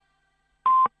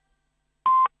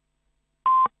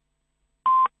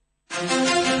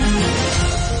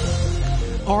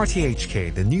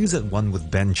RTHK, the news at 1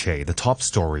 with Ben Che, the top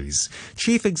stories.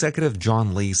 Chief Executive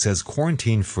John Lee says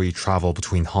quarantine-free travel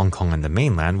between Hong Kong and the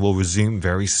mainland will resume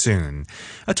very soon.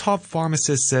 A top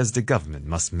pharmacist says the government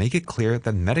must make it clear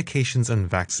that medications and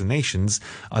vaccinations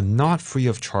are not free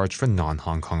of charge for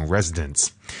non-Hong Kong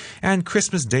residents. And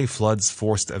Christmas Day floods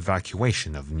forced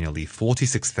evacuation of nearly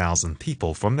 46,000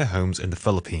 people from their homes in the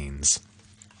Philippines.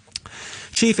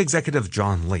 Chief Executive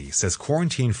John Lee says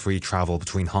quarantine-free travel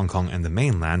between Hong Kong and the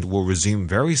mainland will resume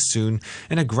very soon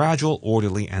in a gradual,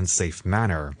 orderly and safe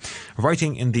manner.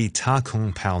 Writing in the Ta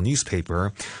Kung Pao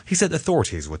newspaper, he said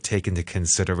authorities would take into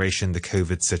consideration the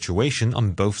COVID situation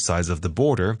on both sides of the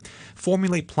border,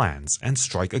 formulate plans and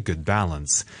strike a good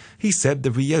balance. He said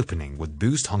the reopening would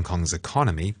boost Hong Kong's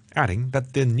economy, adding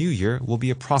that the new year will be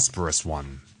a prosperous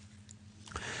one.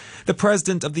 The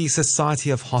president of the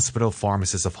Society of Hospital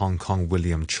Pharmacists of Hong Kong,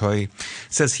 William Choi,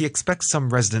 says he expects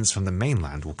some residents from the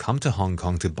mainland will come to Hong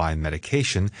Kong to buy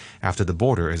medication after the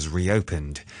border is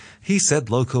reopened. He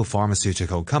said local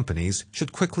pharmaceutical companies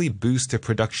should quickly boost their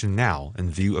production now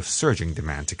in view of surging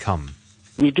demand to come.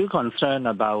 We do concern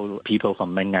about people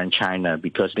from mainland China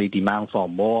because they demand for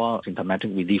more symptomatic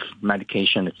relief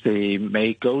medication. They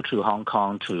may go to Hong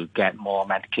Kong to get more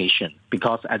medication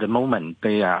because at the moment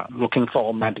they are looking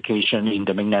for medication in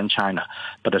the mainland China,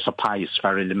 but the supply is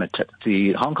very limited.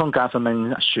 The Hong Kong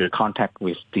government should contact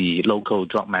with the local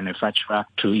drug manufacturer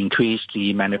to increase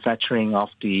the manufacturing of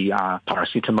the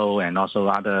paracetamol and also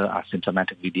other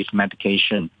symptomatic relief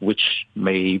medication, which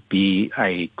may be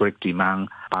a great demand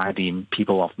by the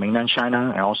people of mainland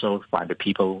China and also by the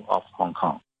people of Hong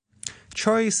Kong.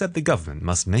 Choi said the government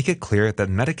must make it clear that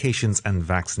medications and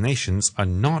vaccinations are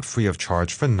not free of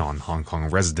charge for non-Hong Kong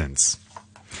residents.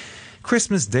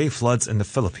 Christmas Day floods in the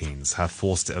Philippines have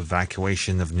forced the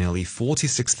evacuation of nearly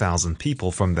 46,000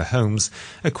 people from their homes,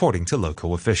 according to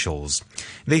local officials.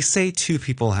 They say 2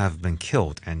 people have been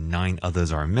killed and 9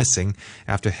 others are missing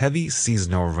after heavy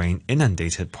seasonal rain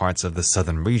inundated parts of the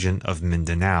southern region of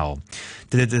Mindanao.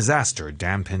 The disaster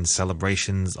dampened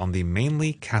celebrations on the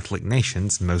mainly Catholic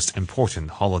nation's most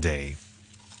important holiday.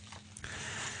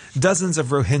 Dozens of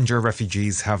Rohingya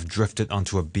refugees have drifted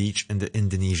onto a beach in the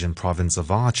Indonesian province of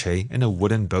Aceh in a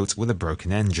wooden boat with a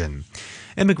broken engine.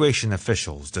 Immigration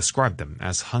officials describe them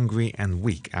as hungry and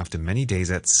weak after many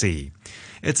days at sea.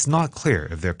 It's not clear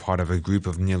if they're part of a group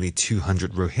of nearly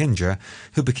 200 Rohingya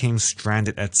who became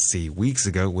stranded at sea weeks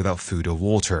ago without food or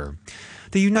water.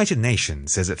 The United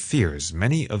Nations says it fears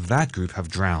many of that group have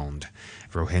drowned.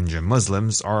 Rohingya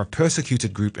Muslims are a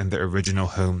persecuted group in their original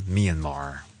home,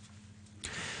 Myanmar.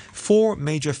 4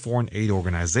 major foreign aid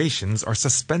organizations are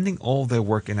suspending all their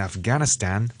work in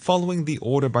Afghanistan following the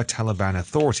order by Taliban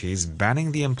authorities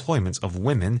banning the employment of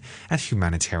women at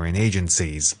humanitarian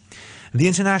agencies. The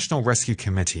International Rescue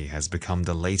Committee has become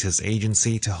the latest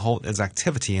agency to halt its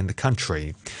activity in the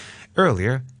country.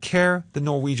 Earlier, CARE, the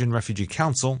Norwegian Refugee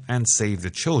Council, and Save the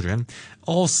Children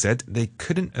all said they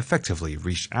couldn't effectively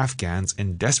reach Afghans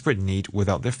in desperate need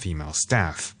without their female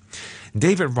staff.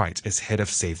 David Wright is head of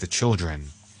Save the Children.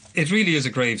 It really is a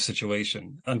grave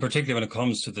situation, and particularly when it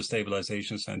comes to the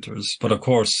stabilisation centres. But of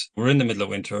course, we're in the middle of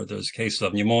winter. There's cases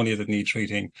of pneumonia that need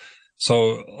treating.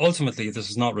 So ultimately, if this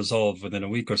is not resolved within a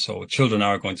week or so, children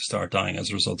are going to start dying as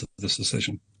a result of this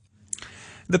decision.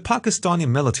 The Pakistani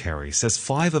military says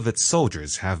 5 of its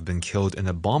soldiers have been killed in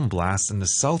a bomb blast in the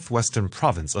southwestern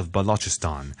province of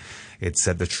Balochistan. It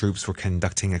said the troops were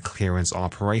conducting a clearance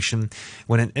operation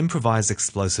when an improvised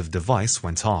explosive device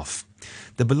went off.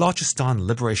 The Balochistan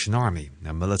Liberation Army,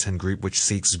 a militant group which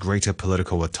seeks greater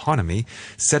political autonomy,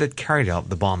 said it carried out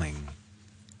the bombing.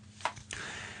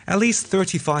 At least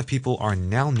 35 people are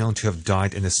now known to have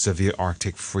died in a severe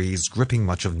Arctic freeze gripping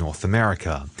much of North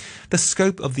America. The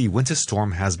scope of the winter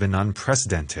storm has been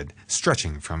unprecedented,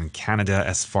 stretching from Canada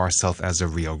as far south as the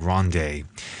Rio Grande.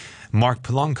 Mark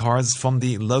Palonkars from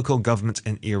the local government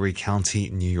in Erie County,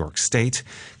 New York State,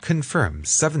 confirmed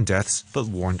 7 deaths but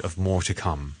warned of more to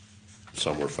come.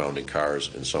 Some were found in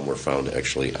cars and some were found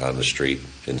actually on the street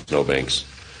in snowbanks.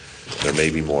 There may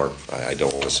be more. I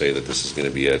don't want to say that this is going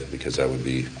to be it because that would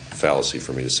be fallacy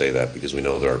for me to say that because we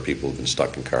know there are people who've been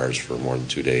stuck in cars for more than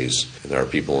 2 days. And there are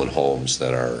people in homes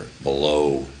that are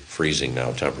below freezing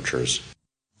now temperatures.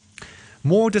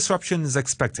 More disruption is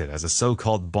expected as a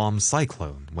so-called bomb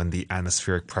cyclone, when the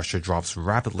atmospheric pressure drops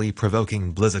rapidly,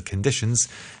 provoking blizzard conditions,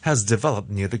 has developed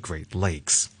near the Great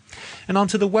Lakes. And on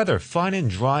to the weather. Fine and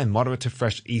dry, moderate to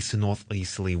fresh east to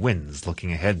northeasterly winds.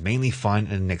 Looking ahead, mainly fine in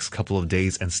the next couple of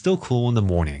days and still cool in the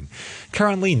morning.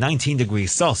 Currently 19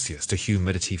 degrees Celsius to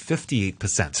humidity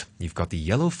 58%. You've got the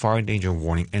yellow fire danger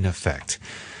warning in effect.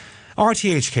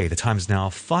 RTHK, the time's now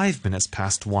 5 minutes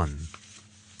past 1.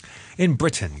 In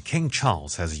Britain, King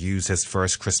Charles has used his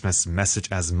first Christmas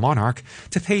message as monarch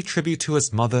to pay tribute to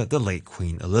his mother, the late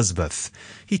Queen Elizabeth.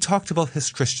 He talked about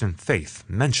his Christian faith,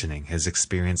 mentioning his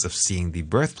experience of seeing the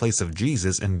birthplace of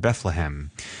Jesus in Bethlehem.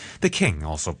 The king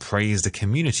also praised the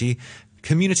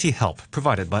community help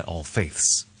provided by all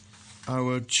faiths.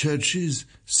 Our churches,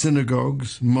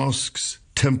 synagogues, mosques,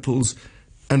 temples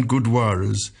and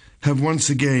gurdwaras have once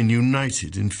again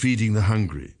united in feeding the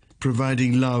hungry,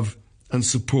 providing love and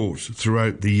support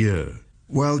throughout the year.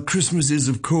 While Christmas is,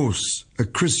 of course, a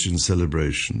Christian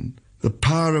celebration, the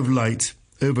power of light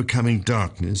overcoming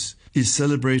darkness is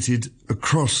celebrated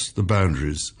across the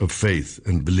boundaries of faith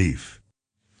and belief.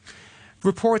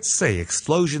 Reports say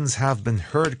explosions have been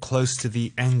heard close to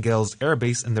the Engels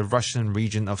airbase in the Russian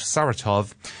region of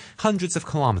Saratov, hundreds of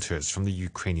kilometers from the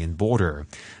Ukrainian border.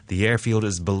 The airfield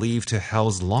is believed to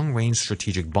house long-range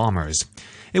strategic bombers.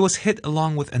 It was hit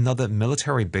along with another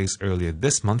military base earlier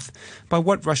this month by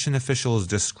what Russian officials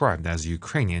described as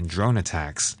Ukrainian drone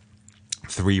attacks.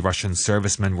 3 Russian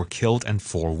servicemen were killed and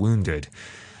 4 wounded.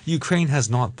 Ukraine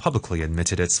has not publicly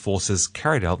admitted its forces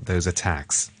carried out those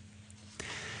attacks.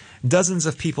 Dozens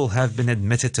of people have been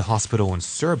admitted to hospital in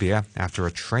Serbia after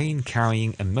a train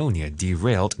carrying ammonia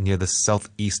derailed near the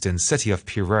southeastern city of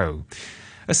Pirot.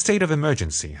 A state of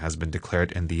emergency has been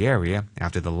declared in the area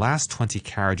after the last 20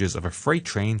 carriages of a freight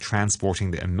train transporting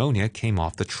the ammonia came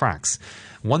off the tracks.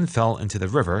 One fell into the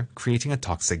river, creating a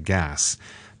toxic gas.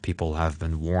 People have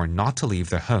been warned not to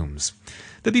leave their homes.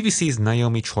 The BBC's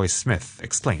Naomi Choi-Smith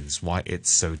explains why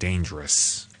it's so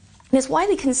dangerous. It's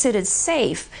widely considered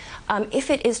safe if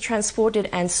it is transported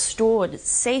and stored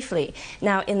safely.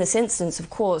 Now, in this instance, of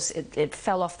course, it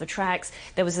fell off the tracks.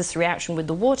 There was this reaction with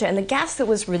the water, and the gas that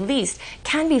was released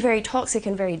can be very toxic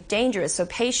and very dangerous. So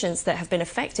patients that have been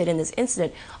affected in this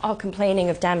incident are complaining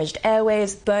of damaged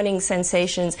airways, burning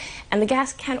sensations, and the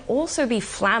gas can also be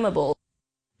flammable.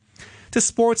 To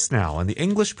sports now, and the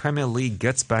English Premier League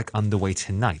gets back underway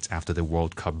tonight after the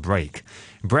World Cup break.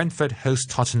 Brentford host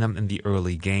Tottenham in the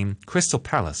early game. Crystal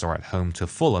Palace are at home to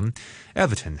Fulham.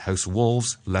 Everton host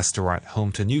Wolves. Leicester are at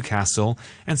home to Newcastle.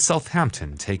 And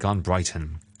Southampton take on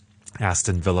Brighton.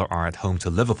 Aston Villa are at home to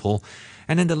Liverpool.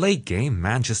 And in the late game,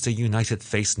 Manchester United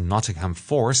face Nottingham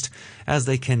Forest as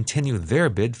they continue their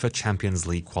bid for Champions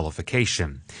League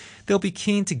qualification. They'll be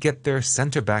keen to get their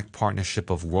centre-back partnership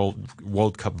of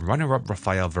World Cup runner-up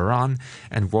Rafael Varane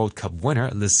and World Cup winner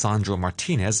Lisandro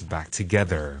Martinez back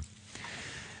together.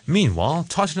 Meanwhile,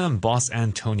 Tottenham boss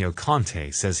Antonio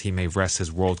Conte says he may rest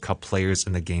his World Cup players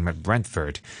in the game at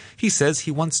Brentford. He says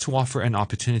he wants to offer an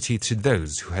opportunity to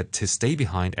those who had to stay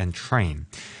behind and train.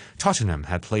 Tottenham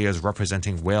had players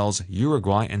representing Wales,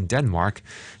 Uruguay and Denmark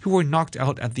who were knocked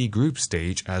out at the group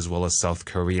stage, as well as South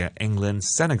Korea, England,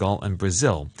 Senegal and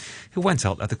Brazil, who went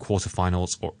out at the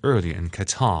quarterfinals or earlier in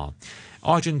Qatar.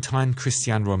 Argentine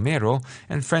Cristian Romero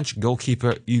and French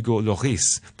goalkeeper Hugo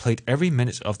Lloris played every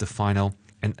minute of the final,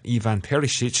 and Ivan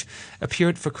Perisic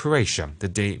appeared for Croatia the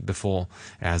day before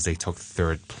as they took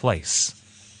 3rd place.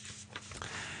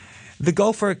 The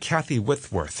golfer Kathy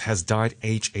Whitworth has died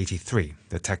age 83.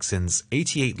 The Texans'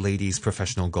 88 Ladies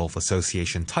Professional Golf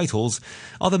Association titles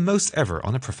are the most ever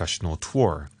on a professional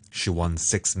tour. She won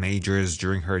 6 majors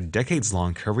during her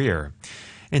decades-long career.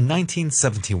 In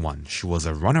 1971, she was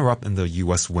a runner-up in the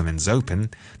U.S. Women's Open,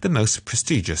 the most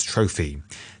prestigious trophy.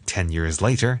 10 years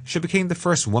later, she became the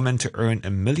first woman to earn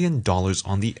 $1 million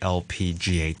on the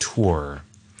LPGA Tour.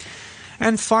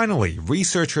 And finally,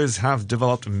 researchers have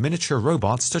developed miniature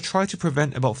robots to try to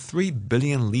prevent about 3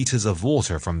 billion litres of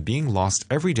water from being lost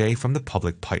every day from the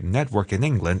public pipe network in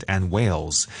England and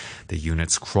Wales. The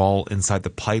units crawl inside the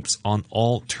pipes on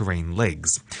all-terrain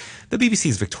legs. The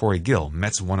BBC's Victoria Gill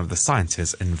met one of the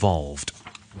scientists involved.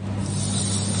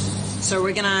 So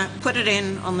we're going to put it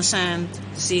in on the sand,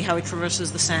 see how it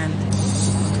traverses the sand.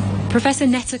 Professor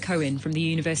Netta Cohen from the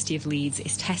University of Leeds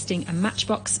is testing a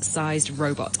matchbox-sized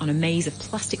robot on a maze of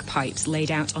plastic pipes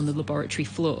laid out on the laboratory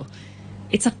floor.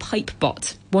 It's a pipe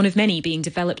bot, one of many being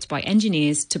developed by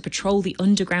engineers to patrol the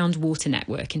underground water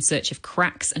network in search of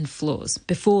cracks and flaws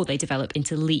before they develop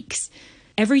into leaks.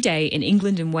 Every day in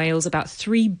England and Wales, about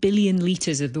 3 billion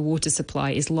litres of the water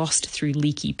supply is lost through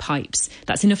leaky pipes.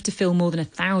 That's enough to fill more than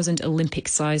 1,000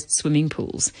 Olympic-sized swimming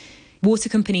pools. Water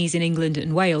companies in England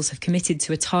and Wales have committed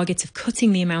to a target of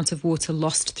cutting the amount of water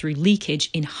lost through leakage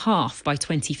in half by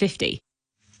 2050.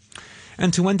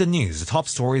 And to end the news, the top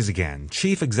stories again.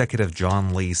 Chief Executive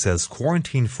John Lee says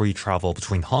quarantine-free travel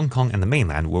between Hong Kong and the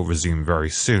mainland will resume very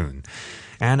soon.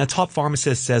 And a top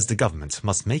pharmacist says the government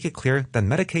must make it clear that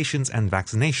medications and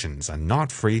vaccinations are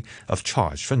not free of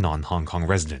charge for non-Hong Kong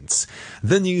residents.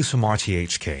 The news from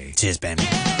RTHK. Cheers, Ben.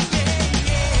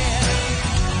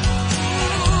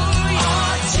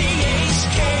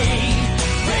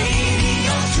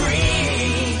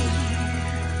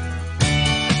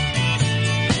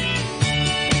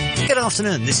 Good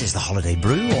afternoon, this is the Holiday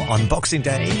Brew on Boxing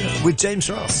Day with James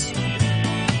Ross.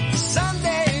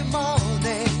 Sunday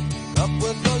morning, up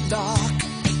with the lark,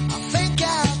 I think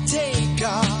I'll take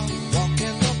a walk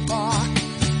in the park.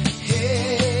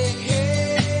 Hey,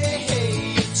 hey,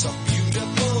 hey, it's a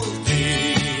beautiful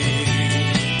day.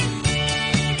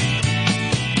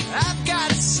 I've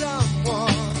got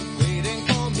someone waiting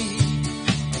for me,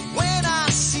 and when I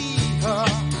see her,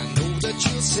 I know that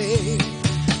she'll say,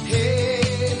 hey,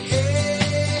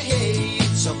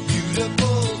 it's a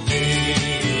beautiful day.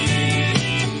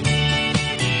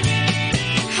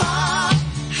 Hot,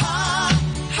 hot,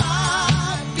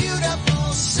 hot,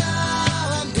 beautiful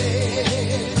Sunday.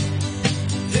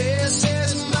 This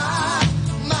is my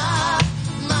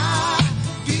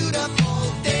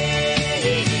beautiful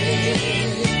day.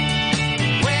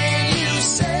 When you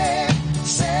say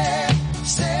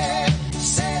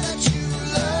that you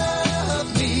love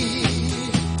me.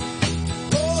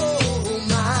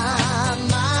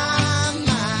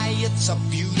 It's a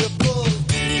beautiful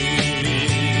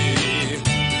day.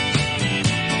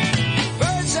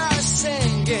 Birds are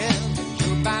singing,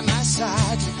 you're by my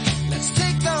side. Let's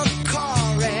take the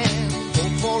car and go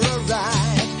for a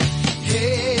ride.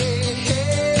 Hey,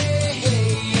 hey,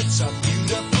 hey, it's a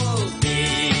beautiful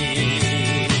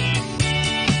day.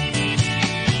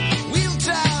 We'll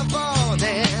drive on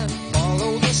and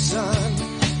follow the sun,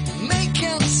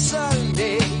 making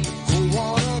Sunday go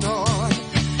on and on.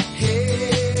 Hey,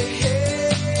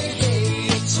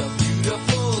 it's a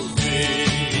beautiful day.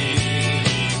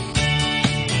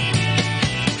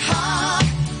 Hot,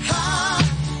 hot,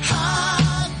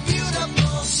 hot,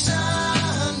 beautiful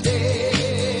Sunday.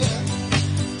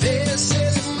 This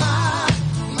is my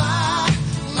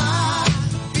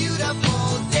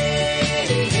beautiful day.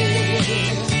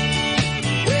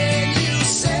 When you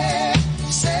say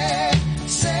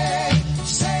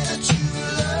that you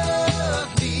love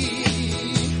me.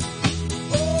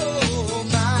 Oh,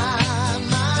 my,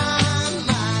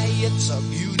 it's a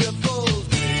beautiful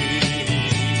day.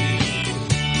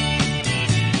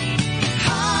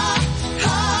 Hot,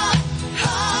 hot,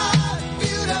 hot,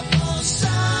 beautiful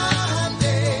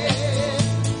Sunday.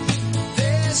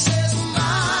 This is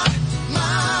my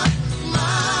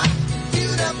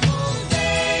beautiful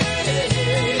day.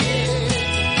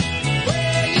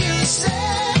 When you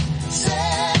say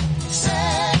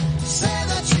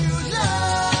that you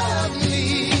love me.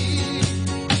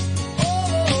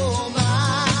 Oh,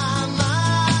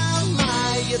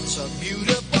 my, it's a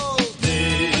beautiful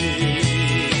day.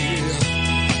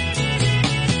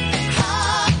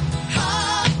 Hot,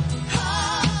 hot,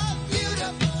 hot,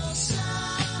 beautiful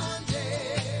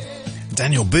Sunday.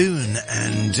 Daniel Boone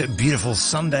and Beautiful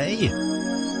Sunday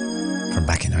from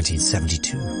back in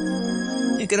 1972.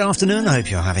 Yeah, good afternoon. I hope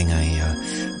you're having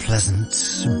a pleasant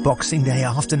Boxing Day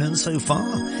afternoon so far.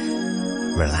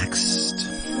 Relaxed,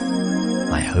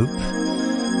 I hope.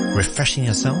 Refreshing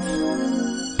yourself.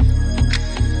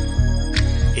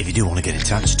 If you do want to get in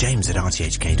touch, James at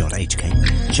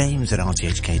rthk.hk, James at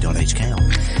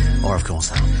rthk.hk, or of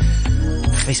course our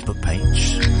Facebook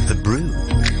page, The Brew,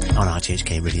 on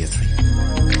RTHK Radio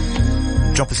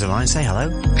 3. Drop us a line, say hello,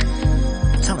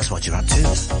 tell us what you're up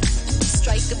to.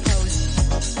 Strike a